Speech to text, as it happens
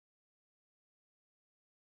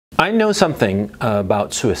I know something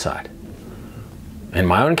about suicide. In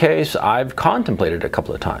my own case, I've contemplated it a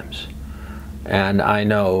couple of times. And I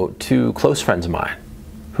know two close friends of mine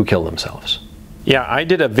who killed themselves. Yeah, I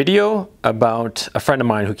did a video about a friend of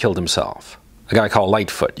mine who killed himself, a guy called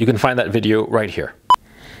Lightfoot. You can find that video right here.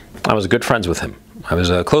 I was good friends with him. I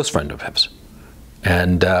was a close friend of his.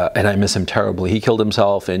 And I miss him terribly. He killed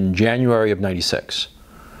himself in January of '96.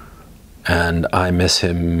 And I miss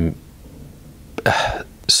him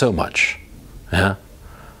so much. Yeah.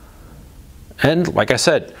 And like I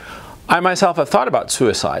said, I myself have thought about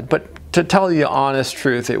suicide, but to tell you the honest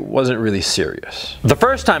truth, it wasn't really serious. The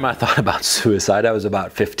first time I thought about suicide, I was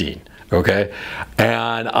about 15, okay?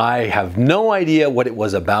 And I have no idea what it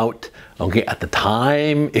was about, okay? At the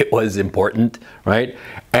time, it was important, right?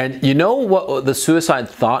 And you know what the suicide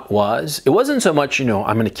thought was? It wasn't so much, you know,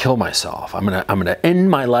 I'm gonna kill myself. I'm gonna end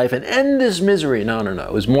my life and end this misery. No, no, no.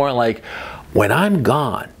 It was more like, when I'm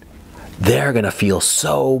gone, they're gonna feel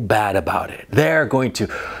so bad about it. They're going to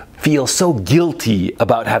feel so guilty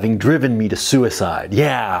about having driven me to suicide.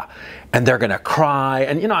 Yeah. And they're gonna cry.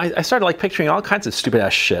 And you know, I started like picturing all kinds of stupid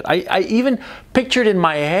ass shit. I even pictured in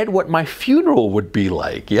my head what my funeral would be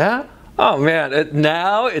like. Yeah. Oh man,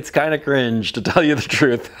 now it's kind of cringe, to tell you the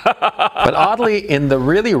truth. But oddly, in the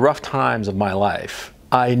really rough times of my life,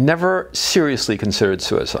 I never seriously considered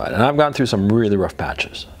suicide. And I've gone through some really rough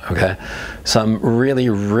patches, okay? Some really,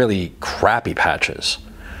 really crappy patches.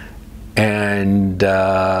 And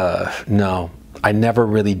no, I never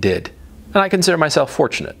really did. And I consider myself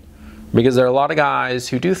fortunate, because there are a lot of guys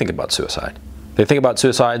who do think about suicide. They think about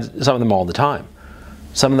suicide, some of them all the time.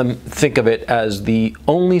 Some of them think of it as the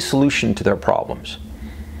only solution to their problems.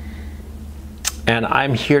 And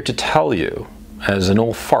I'm here to tell you, as an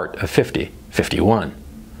old fart of 50, 51,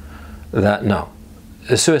 that no,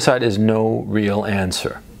 suicide is no real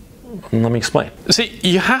answer. And let me explain. See,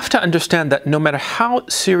 you have to understand that no matter how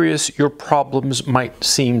serious your problems might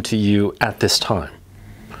seem to you at this time,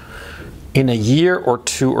 in a year or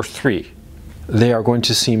two or three, they are going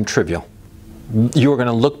to seem trivial. You're going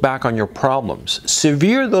to look back on your problems,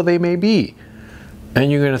 severe though they may be,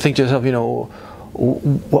 and you're going to think to yourself, you know,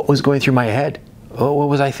 what was going through my head? Oh, what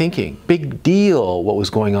was I thinking? Big deal what was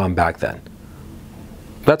going on back then.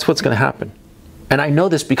 That's what's going to happen. And I know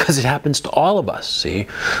this because it happens to all of us, see?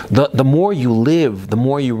 The more you live, the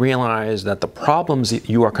more you realize that the problems that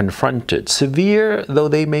you are confronted, severe though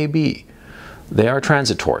they may be, they are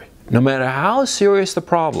transitory. No matter how serious the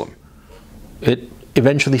problem, it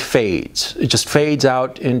eventually fades. It just fades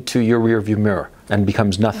out into your rearview mirror and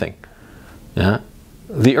becomes nothing. Yeah?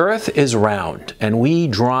 The earth is round and we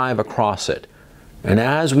drive across it. And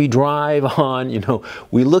as we drive on, you know,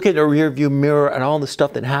 we look at a rearview mirror and all the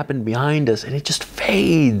stuff that happened behind us, and it just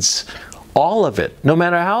fades. All of it, no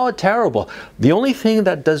matter how terrible. The only thing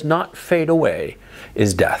that does not fade away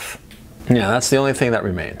is death. Yeah, that's the only thing that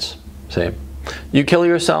remains. See? You kill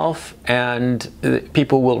yourself and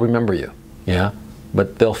people will remember you. Yeah?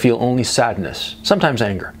 But they'll feel only sadness, sometimes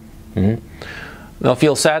anger. They'll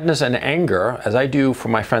feel sadness and anger, as I do for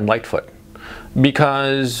my friend Lightfoot,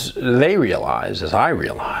 because they realize, as I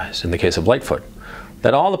realize in the case of Lightfoot,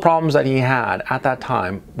 that all the problems that he had at that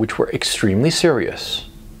time, which were extremely serious,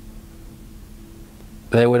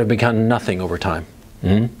 they would have become nothing over time.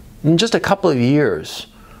 In just a couple of years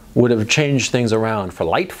would have changed things around for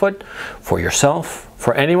Lightfoot, for yourself,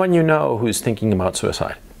 for anyone you know who's thinking about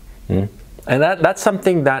suicide. And that's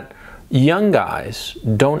something that young guys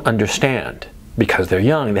don't understand, because they're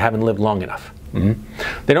young, they haven't lived long enough.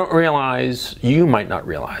 They don't realize, you might not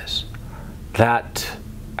realize, that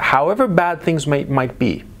however bad things might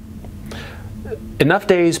be, enough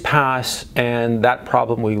days pass and that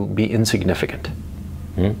problem will be insignificant.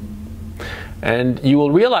 And you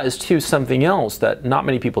will realize too something else that not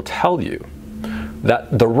many people tell you,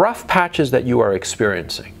 that the rough patches that you are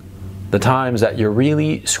experiencing, the times that you're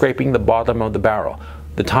really scraping the bottom of the barrel,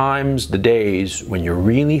 the times, the days when you're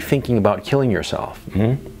really thinking about killing yourself,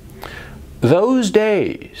 those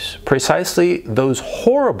days, precisely those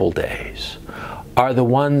horrible days, are the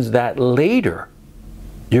ones that later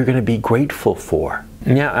you're going to be grateful for.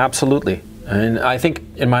 Yeah, absolutely. And I think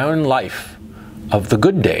in my own life, of the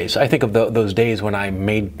good days, I think of those days when I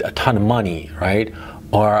made a ton of money, right?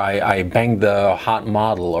 Or I banged the hot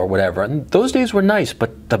model or whatever. And those days were nice,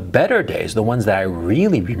 but the better days, the ones that I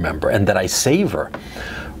really remember and that I savor,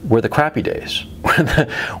 were the crappy days,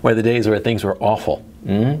 were the days where things were awful.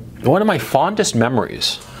 One of my fondest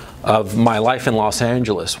memories of my life in Los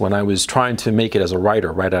Angeles, when I was trying to make it as a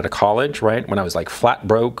writer right out of college, right? When I was like flat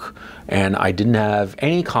broke and I didn't have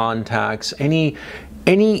any contacts, any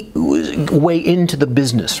any way into the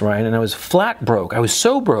business, right? And I was flat broke. I was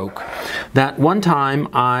so broke that one time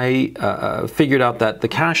I figured out that the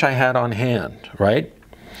cash I had on hand, right?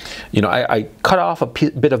 You know, I cut off a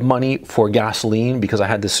bit of money for gasoline because I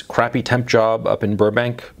had this crappy temp job up in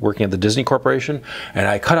Burbank working at the Disney Corporation, and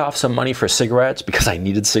I cut off some money for cigarettes because I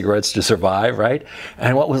needed cigarettes to survive, right?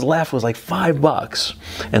 And what was left was like $5,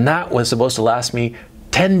 and that was supposed to last me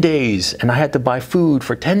 10 days, and I had to buy food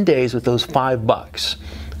for 10 days with those $5.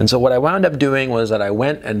 And so what I wound up doing was that I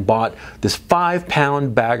went and bought this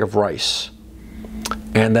 5-pound bag of rice,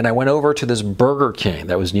 and then I went over to this Burger King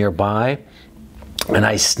that was nearby, and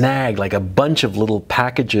I snagged like a bunch of little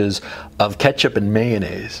packages of ketchup and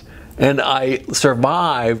mayonnaise. And I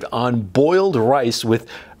survived on boiled rice with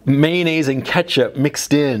mayonnaise and ketchup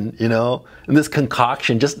mixed in, you know, and this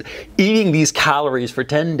concoction, just eating these calories for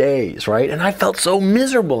 10 days, right? And I felt so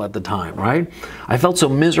miserable at the time, right? I felt so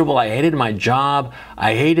miserable. I hated my job.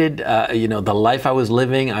 I hated, you know, the life I was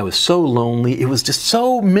living. I was so lonely. It was just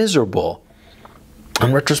so miserable.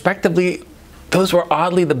 And retrospectively, those were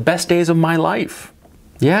oddly the best days of my life.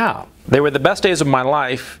 Yeah, they were the best days of my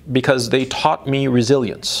life because they taught me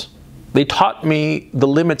resilience. They taught me the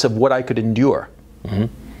limits of what I could endure. There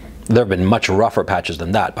have been much rougher patches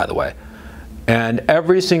than that, by the way. And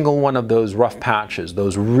every single one of those rough patches,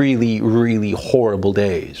 those really, really horrible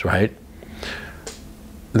days, right?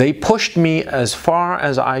 They pushed me as far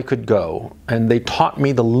as I could go, and they taught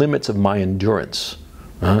me the limits of my endurance.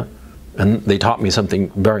 And they taught me something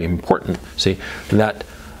very important, see, that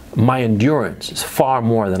my endurance is far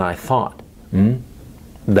more than I thought.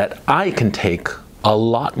 That I can take a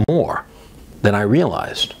lot more than I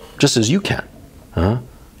realized, just as you can.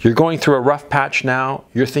 You're going through a rough patch now,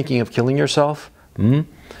 you're thinking of killing yourself. You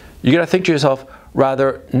gotta think to yourself,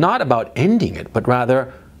 rather, not about ending it, but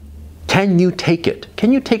rather, can you take it?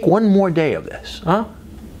 Can you take one more day of this?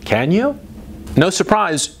 Can you? No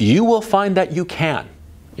surprise, you will find that you can.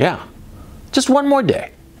 Yeah. Just one more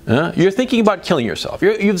day. You're thinking about killing yourself.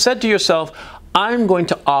 You've said to yourself, I'm going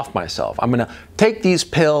to off myself. I'm going to take these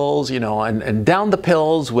pills, you know, and down the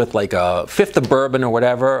pills with like a fifth of bourbon or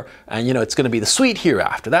whatever, and, you know, it's going to be the sweet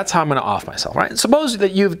hereafter. That's how I'm going to off myself, right? Suppose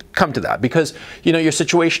that you've come to that because, you know, your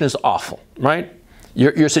situation is awful, right?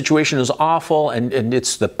 Your situation is awful, and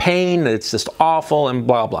it's the pain, it's just awful, and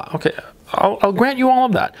blah, blah. Okay, I'll grant you all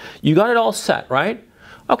of that. You got it all set, right?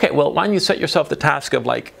 Okay, well, why don't you set yourself the task of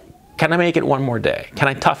like, can I make it one more day? Can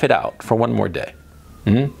I tough it out for one more day?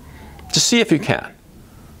 Just see if you can.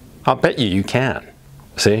 I'll bet you can.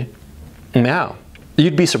 See? Now,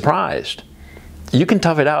 you'd be surprised. You can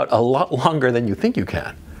tough it out a lot longer than you think you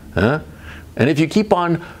can. And if you keep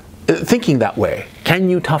on thinking that way, can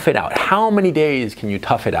you tough it out? How many days can you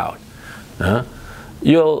tough it out?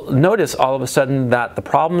 You'll notice all of a sudden that the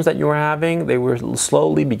problems that you were having, they will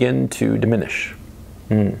slowly begin to diminish.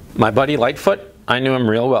 My buddy Lightfoot, I knew him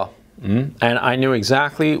real well. And I knew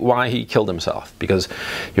exactly why he killed himself, because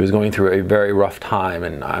he was going through a very rough time,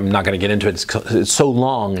 and I'm not going to get into it. It's so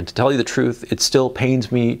long, and to tell you the truth, it still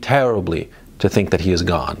pains me terribly to think that he is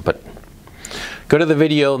gone. But go to the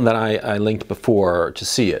video that I linked before to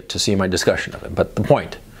see it, to see my discussion of it. But the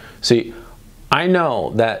point, see, I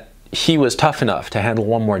know that he was tough enough to handle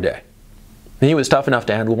one more day. He was tough enough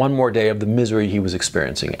to handle one more day of the misery he was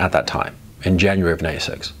experiencing at that time, in January of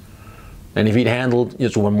 '96. And if he'd handled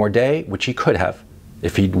just one more day, which he could have,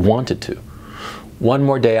 if he'd wanted to, one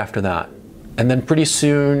more day after that, and then pretty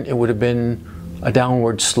soon it would have been a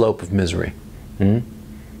downward slope of misery. It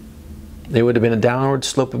would have been a downward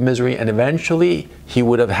slope of misery, and eventually he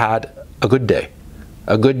would have had a good day.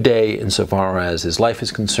 A good day insofar as his life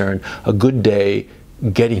is concerned, a good day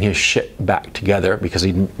getting his shit back together, because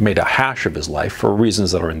he made a hash of his life for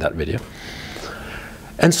reasons that are in that video.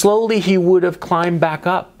 And slowly he would have climbed back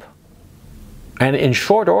up. And in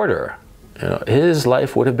short order, you know, his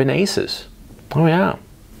life would have been aces. Oh yeah.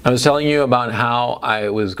 I was telling you about how I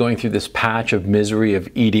was going through this patch of misery of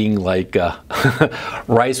eating like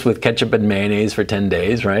rice with ketchup and mayonnaise for 10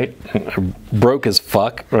 days, right? Broke as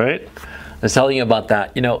fuck, right? I was telling you about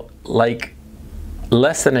that. You know, like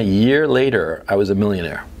less than a year later, I was a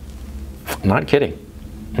millionaire. Not kidding.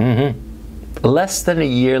 Less than a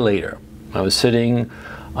year later, I was sitting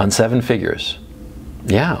on 7 figures.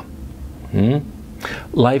 Yeah.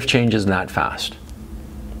 Life changes that fast.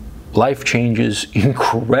 Life changes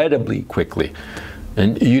incredibly quickly.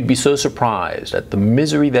 And you'd be so surprised at the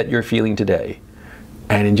misery that you're feeling today.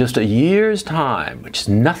 And in just a year's time, which is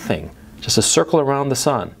nothing, just a circle around the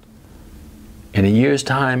sun, in a year's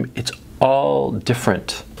time, it's all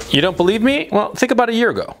different. You don't believe me? Well, think about a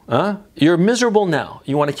year ago. You're miserable now.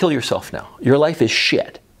 You want to kill yourself now. Your life is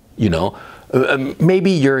shit. You know,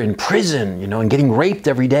 Maybe you're in prison, and getting raped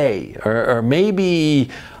every day. Or maybe,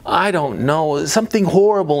 I don't know, something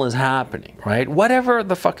horrible is happening, right? Whatever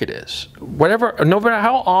the fuck it is. No matter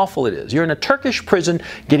how awful it is. You're in a Turkish prison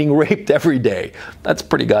getting raped every day. That's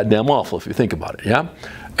pretty goddamn awful if you think about it, yeah?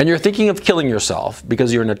 And you're thinking of killing yourself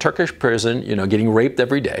because you're in a Turkish prison, getting raped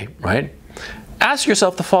every day, right? Ask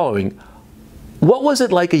yourself the following. What was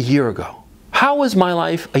it like a year ago? How was my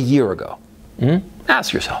life a year ago?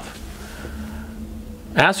 Ask yourself.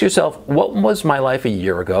 Ask yourself, what was my life a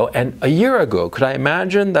year ago? And a year ago, could I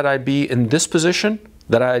imagine that I'd be in this position?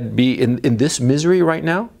 That I'd be in this misery right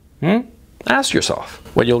now? Ask yourself.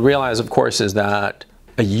 What you'll realize, of course, is that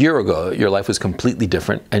a year ago, your life was completely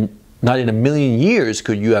different, and not in a million years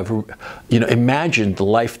could you have, imagined the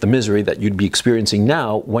life, the misery that you'd be experiencing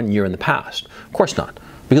now 1 year in the past. Of course not,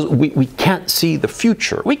 because we can't see the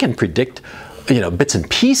future. We can predict, bits and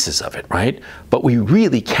pieces of it, right? But we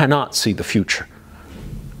really cannot see the future.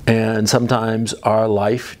 And sometimes our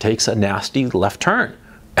life takes a nasty left turn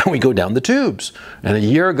and we go down the tubes. And a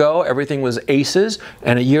year ago, everything was aces,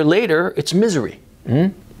 and a year later, it's misery.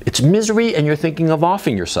 It's misery, and you're thinking of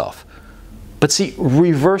offing yourself. But see,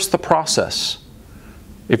 reverse the process.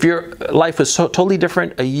 If your life was so totally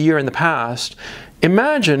different a year in the past,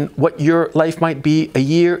 imagine what your life might be a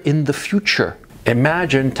year in the future.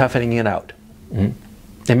 Imagine toughening it out.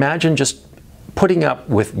 Imagine just putting up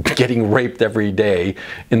with getting raped every day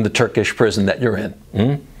in the Turkish prison that you're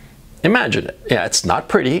in. Imagine it. Yeah, it's not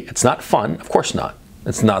pretty. It's not fun. Of course not.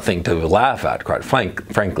 It's nothing to laugh at, quite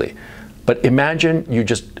frankly. But imagine you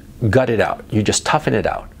just gut it out. You just toughen it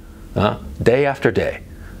out. Day after day.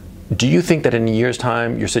 Do you think that in a year's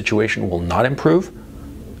time your situation will not improve?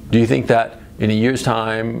 Do you think that in a year's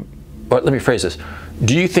time, or let me phrase this,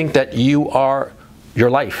 do you think that your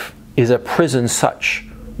life is a prison such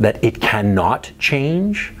that it cannot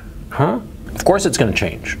change? Of course it's going to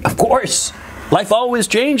change. Of course. Life always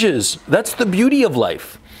changes. That's the beauty of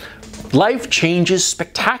life. Life changes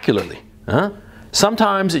spectacularly.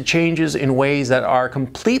 Sometimes it changes in ways that are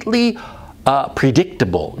completely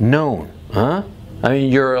predictable, known. I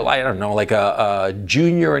mean, you're, I don't know, like a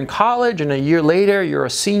junior in college, and a year later you're a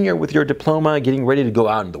senior with your diploma getting ready to go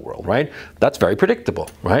out in the world, right? That's very predictable,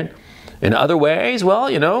 right? In other ways, well,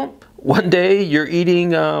 one day you're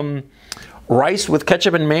eating rice with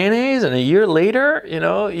ketchup and mayonnaise, and a year later,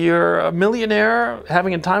 you're a millionaire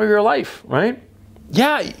having a time of your life, right?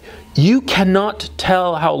 Yeah, you cannot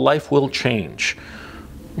tell how life will change.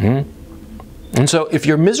 And so if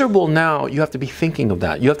you're miserable now, you have to be thinking of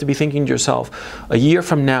that. You have to be thinking to yourself, a year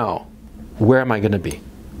from now, where am I going to be?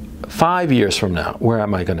 5 years from now, where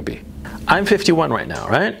am I going to be? I'm 51 right now,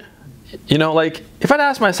 right? Like, if I'd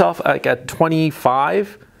ask myself, like, at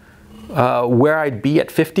 25, where I'd be at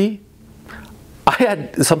 50, I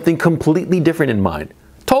had something completely different in mind.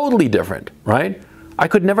 Totally different, right? I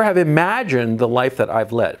could never have imagined the life that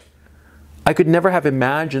I've led. I could never have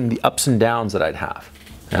imagined the ups and downs that I'd have.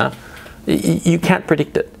 Yeah? You can't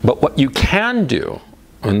predict it. But what you can do,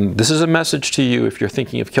 and this is a message to you if you're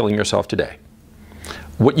thinking of killing yourself today,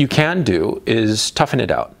 what you can do is toughen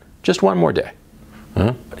it out. Just one more day.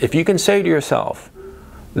 If you can say to yourself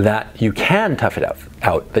that you can tough it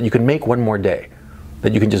out, that you can make one more day,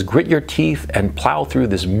 that you can just grit your teeth and plow through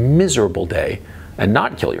this miserable day and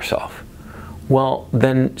not kill yourself, well,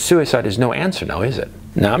 then suicide is no answer now, is it?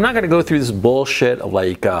 Now, I'm not going to go through this bullshit of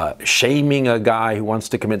like shaming a guy who wants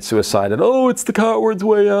to commit suicide and, oh, it's the coward's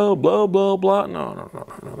way out, blah, blah, blah.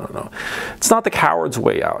 No. It's not the coward's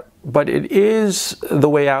way out, but it is the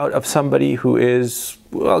way out of somebody who is,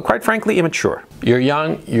 well, quite frankly, immature. You're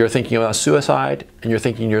young, you're thinking about suicide, and you're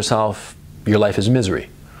thinking to yourself, your life is misery.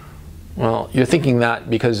 Well, you're thinking that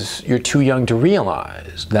because you're too young to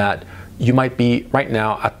realize that you might be right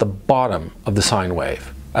now at the bottom of the sine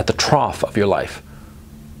wave, at the trough of your life.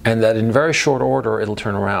 And that in very short order, it'll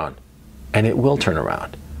turn around. And it will turn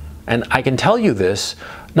around. And I can tell you this,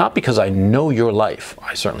 not because I know your life,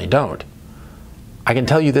 I certainly don't. I can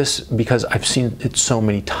tell you this because I've seen it so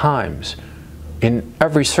many times, in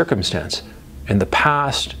every circumstance, in the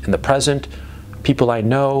past, in the present, people I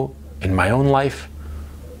know, in my own life.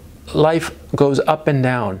 Life goes up and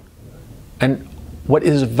down. And what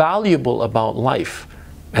is valuable about life,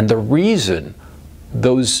 and the reason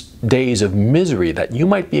those days of misery that you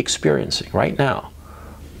might be experiencing right now,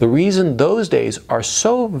 the reason those days are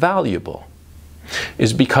so valuable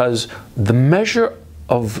is because the measure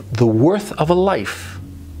of the worth of a life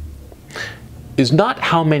is not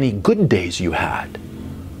how many good days you had.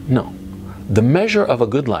 No. The measure of a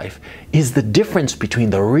good life is the difference between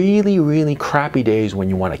the really, really crappy days when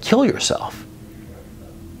you want to kill yourself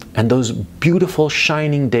and those beautiful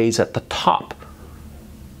shining days at the top.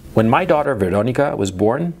 When my daughter Veronica was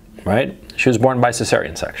born, right? She was born by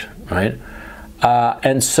cesarean section, right?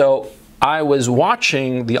 And so I was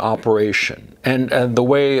watching the operation, and the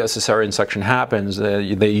way a cesarean section happens,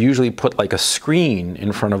 they usually put like a screen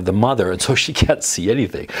in front of the mother, and so she can't see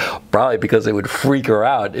anything. Probably because it would freak her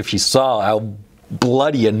out if she saw how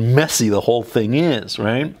bloody and messy the whole thing is,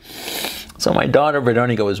 right? So my daughter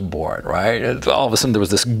Veronica was born, right? And all of a sudden there was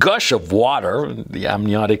this gush of water, the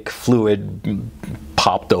amniotic fluid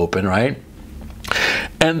popped open, right?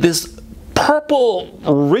 And this purple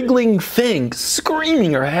wriggling thing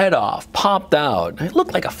screaming her head off popped out. It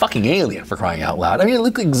looked like a fucking alien, for crying out loud. I mean, it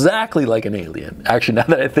looked exactly like an alien, actually, now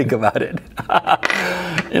that I think about it.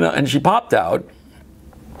 You know, and she popped out,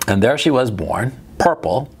 and there she was born,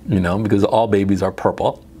 purple, you know, because all babies are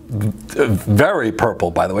purple. Very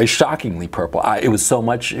purple, by the way, shockingly purple. It was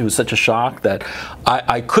such a shock that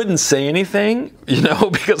I couldn't say anything, you know,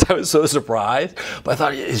 because I was so surprised. But I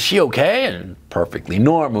thought, is she okay? And perfectly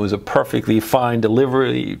normal. It was a perfectly fine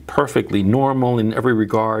delivery, perfectly normal in every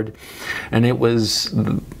regard. And it was,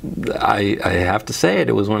 I have to say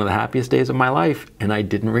it was one of the happiest days of my life, and I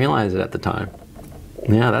didn't realize it at the time.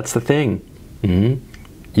 Yeah, that's the thing.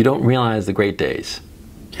 You don't realize the great days.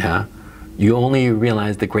 Yeah. You only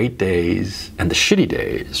realize the great days and the shitty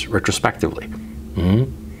days retrospectively. And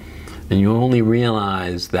you only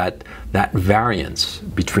realize that variance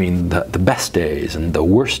between the best days and the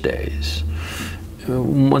worst days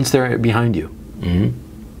once they're behind you.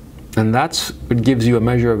 And that's what gives you a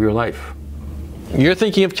measure of your life. You're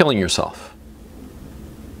thinking of killing yourself.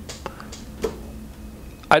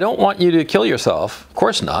 I don't want you to kill yourself, of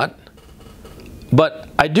course not. But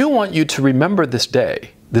I do want you to remember this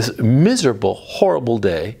day, this miserable, horrible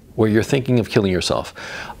day where you're thinking of killing yourself.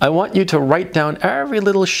 I want you to write down every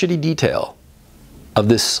little shitty detail of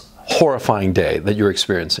this horrifying day that you're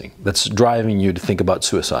experiencing that's driving you to think about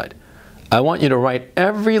suicide. I want you to write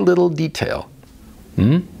every little detail.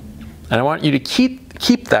 And I want you to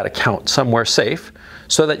keep that account somewhere safe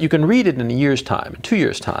so that you can read it in a year's time, in 2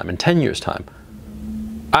 years' time, in 10 years' time.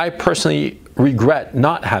 I personally regret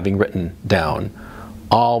not having written down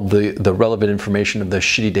all the relevant information of the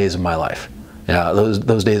shitty days of my life. Yeah,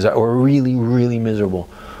 those days were really, really miserable.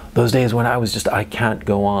 Those days when I was just, I can't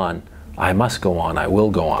go on. I must go on. I will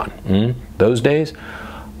go on. Those days,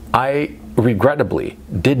 I regrettably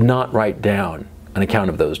did not write down an account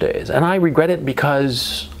of those days. And I regret it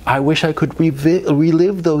because I wish I could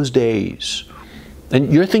relive those days.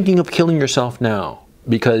 And you're thinking of killing yourself now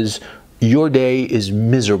because your day is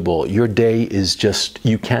miserable. Your day is just,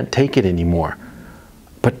 you can't take it anymore.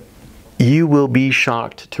 But you will be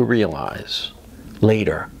shocked to realize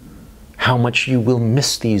later how much you will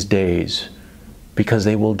miss these days because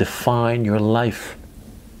they will define your life,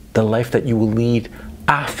 the life that you will lead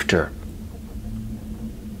after.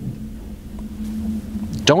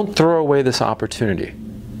 Don't throw away this opportunity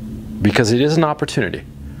because it is an opportunity.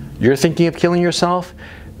 You're thinking of killing yourself,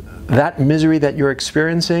 that misery that you're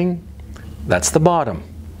experiencing, that's the bottom,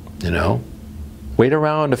 you know. Wait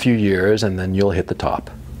around a few years and then you'll hit the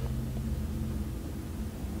top.